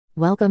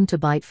Welcome to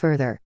Byte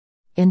Further.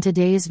 In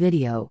today's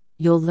video,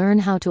 you'll learn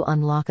how to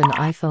unlock an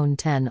iPhone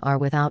XR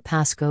without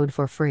passcode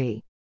for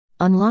free.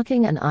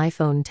 Unlocking an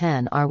iPhone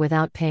XR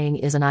without paying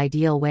is an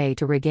ideal way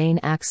to regain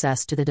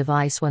access to the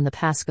device when the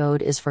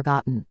passcode is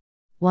forgotten.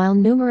 While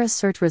numerous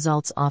search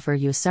results offer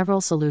you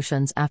several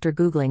solutions after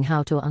Googling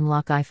how to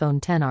unlock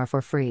iPhone XR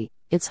for free,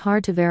 it's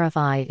hard to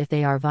verify if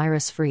they are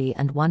virus-free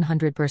and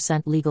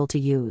 100% legal to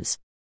use.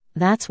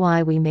 That's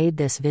why we made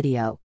this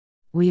video.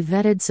 We've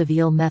vetted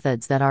seveal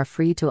methods that are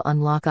free to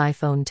unlock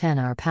iPhone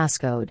XR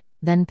passcode,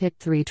 then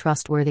picked 3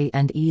 trustworthy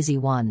and easy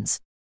ones.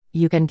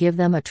 You can give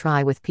them a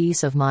try with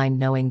peace of mind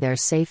knowing they're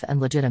safe and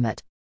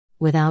legitimate.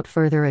 Without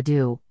further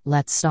ado,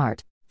 let's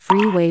start.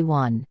 Freeway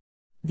 1.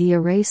 The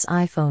Erase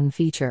iPhone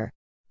feature.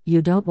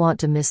 You don't want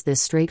to miss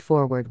this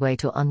straightforward way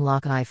to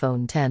unlock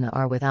iPhone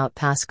XR without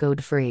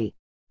passcode free.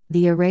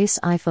 The Erase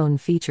iPhone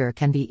feature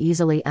can be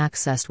easily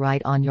accessed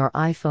right on your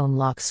iPhone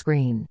lock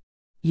screen.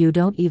 You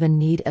don't even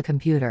need a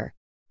computer.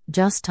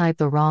 Just type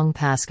the wrong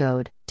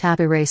passcode, tap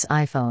Erase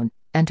iPhone,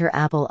 enter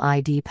Apple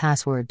ID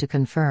password to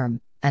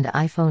confirm, and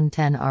iPhone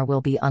XR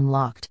will be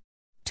unlocked.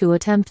 To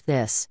attempt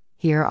this,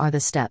 here are the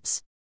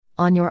steps.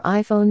 On your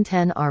iPhone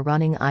XR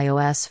running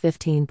iOS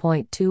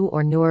 15.2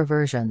 or newer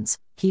versions,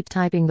 keep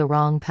typing the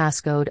wrong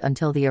passcode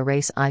until the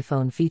Erase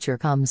iPhone feature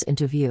comes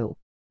into view.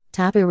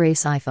 Tap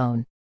Erase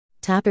iPhone.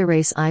 Tap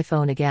Erase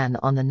iPhone again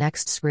on the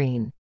next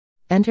screen.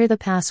 Enter the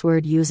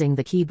password using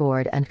the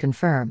keyboard and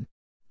confirm.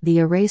 The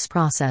erase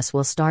process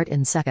will start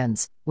in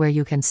seconds, where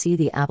you can see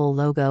the Apple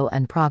logo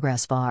and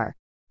progress bar.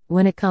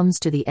 When it comes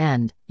to the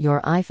end,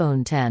 your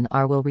iPhone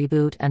XR will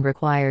reboot and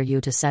require you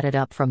to set it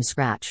up from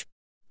scratch.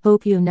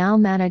 Hope you now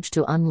manage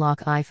to unlock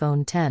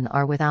iPhone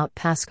XR without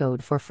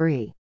passcode for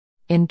free.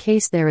 In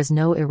case there is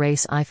no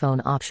Erase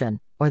iPhone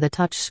option, or the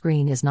touch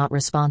screen is not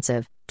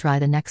responsive, try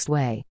the next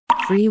way.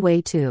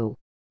 Freeway 2.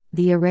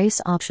 The Erase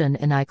option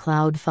in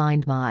iCloud.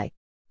 Find My.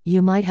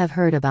 You might have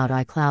heard about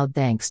iCloud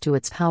thanks to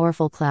its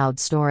powerful cloud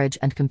storage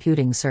and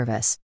computing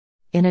service.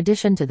 In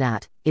addition to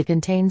that, it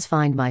contains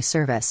Find My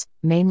service,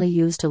 mainly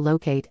used to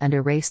locate and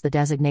erase the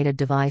designated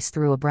device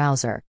through a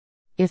browser.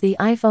 If the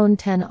iPhone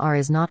XR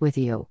is not with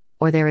you,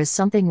 or there is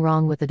something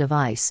wrong with the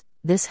device,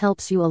 this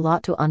helps you a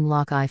lot to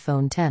unlock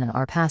iPhone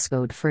XR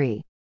passcode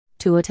free.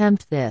 To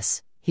attempt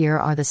this, here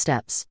are the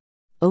steps.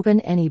 Open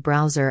any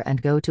browser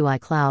and go to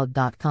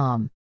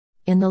iCloud.com.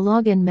 In the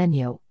login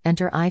menu,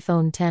 enter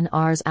iPhone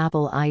XR's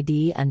Apple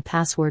ID and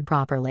password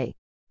properly.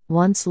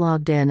 Once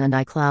logged in and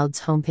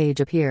iCloud's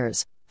homepage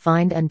appears,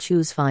 find and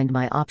choose Find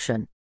My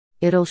option.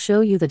 It'll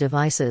show you the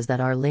devices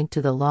that are linked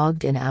to the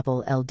logged-in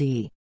Apple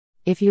LD.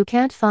 If you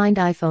can't find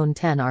iPhone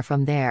XR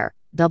from there,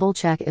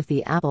 double-check if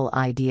the Apple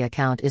ID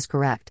account is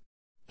correct.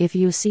 If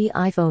you see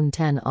iPhone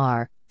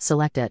XR,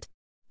 select it.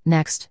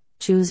 Next,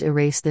 choose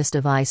Erase this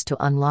device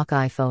to unlock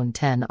iPhone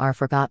XR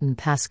forgotten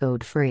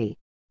passcode free.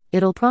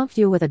 It'll prompt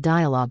you with a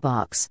dialog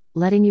box,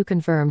 letting you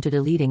confirm to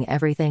deleting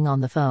everything on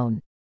the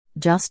phone.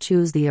 Just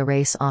choose the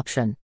Erase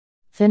option.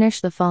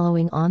 Finish the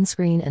following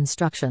on-screen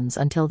instructions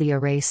until the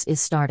erase is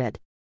started.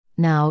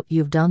 Now,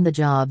 you've done the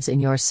jobs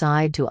in your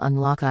side to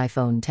unlock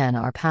iPhone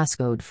XR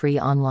passcode free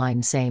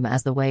online. Same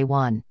as the way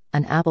 1,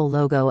 an Apple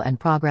logo and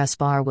progress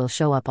bar will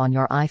show up on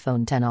your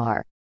iPhone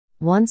XR.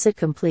 Once it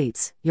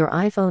completes, your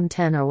iPhone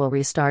XR will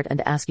restart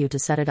and ask you to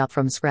set it up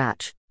from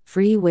scratch.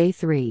 Freeway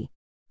 3.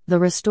 The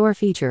Restore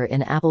feature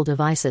in Apple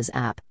Devices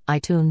app,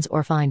 iTunes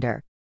or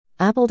Finder.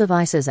 Apple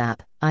Devices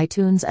app,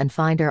 iTunes and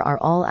Finder are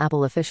all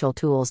Apple official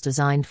tools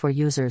designed for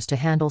users to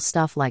handle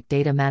stuff like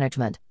data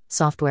management,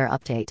 software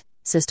update,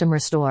 system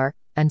restore,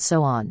 and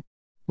so on.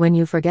 When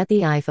you forget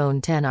the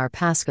iPhone XR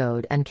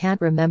passcode and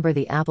can't remember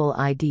the Apple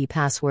ID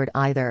password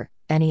either,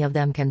 any of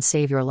them can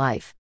save your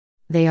life.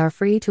 They are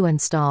free to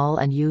install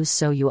and use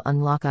so you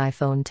unlock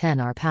iPhone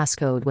XR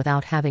passcode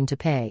without having to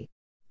pay.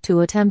 To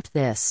attempt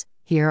this,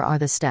 here are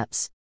the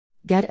steps.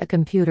 Get a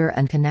computer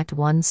and connect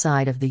one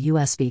side of the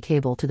USB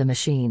cable to the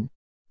machine.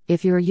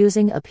 If you're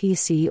using a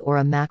PC or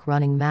a Mac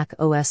running Mac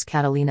OS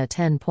Catalina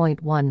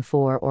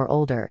 10.14 or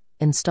older,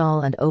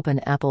 install and open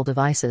Apple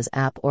Devices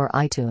app or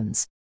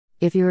iTunes.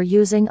 If you're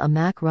using a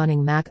Mac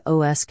running Mac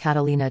OS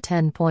Catalina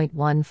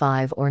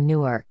 10.15 or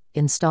newer,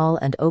 install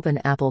and open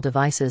Apple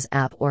Devices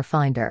app or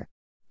Finder.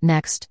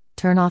 Next,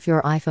 turn off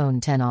your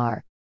iPhone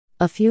XR.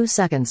 A few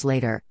seconds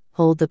later,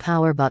 hold the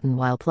power button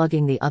while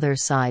plugging the other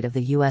side of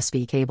the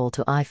USB cable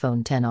to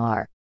iPhone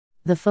XR.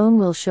 The phone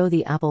will show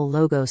the Apple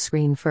logo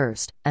screen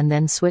first, and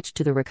then switch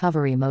to the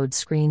recovery mode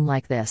screen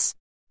like this.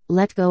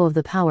 Let go of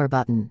the power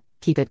button,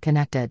 keep it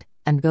connected,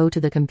 and go to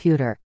the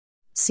computer.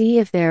 See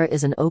if there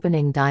is an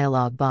opening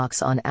dialog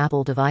box on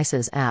Apple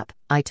Devices app,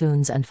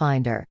 iTunes and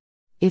Finder.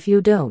 If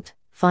you don't,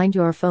 find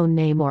your phone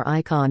name or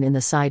icon in the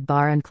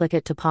sidebar and click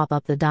it to pop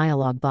up the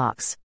dialog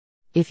box.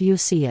 If you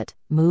see it,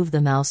 move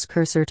the mouse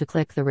cursor to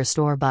click the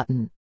Restore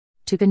button.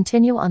 To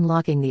continue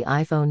unlocking the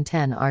iPhone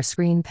XR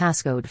screen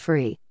passcode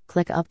free,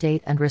 click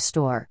Update and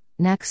Restore,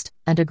 Next,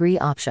 and Agree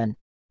option.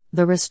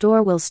 The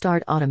restore will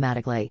start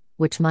automatically,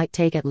 which might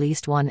take at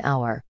least 1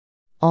 hour.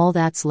 All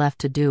that's left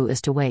to do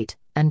is to wait,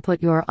 and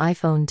put your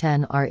iPhone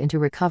XR into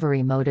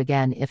recovery mode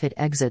again if it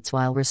exits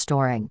while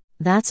restoring.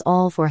 That's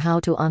all for how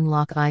to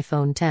unlock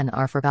iPhone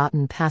XR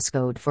forgotten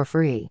passcode for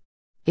free.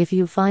 If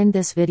you find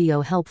this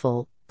video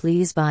helpful,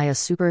 please buy a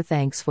super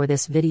thanks for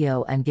this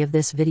video and give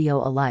this video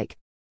a like.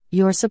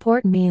 Your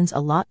support means a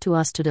lot to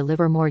us to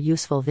deliver more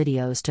useful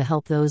videos to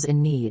help those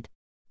in need.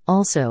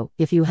 Also,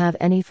 if you have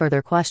any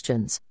further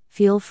questions,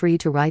 feel free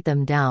to write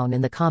them down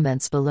in the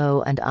comments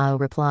below and I'll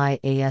reply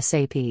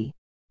ASAP.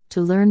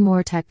 To learn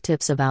more tech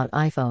tips about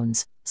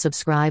iPhones,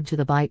 subscribe to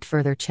the Byte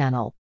Further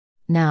channel.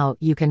 Now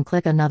you can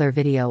click another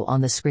video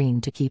on the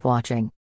screen to keep watching.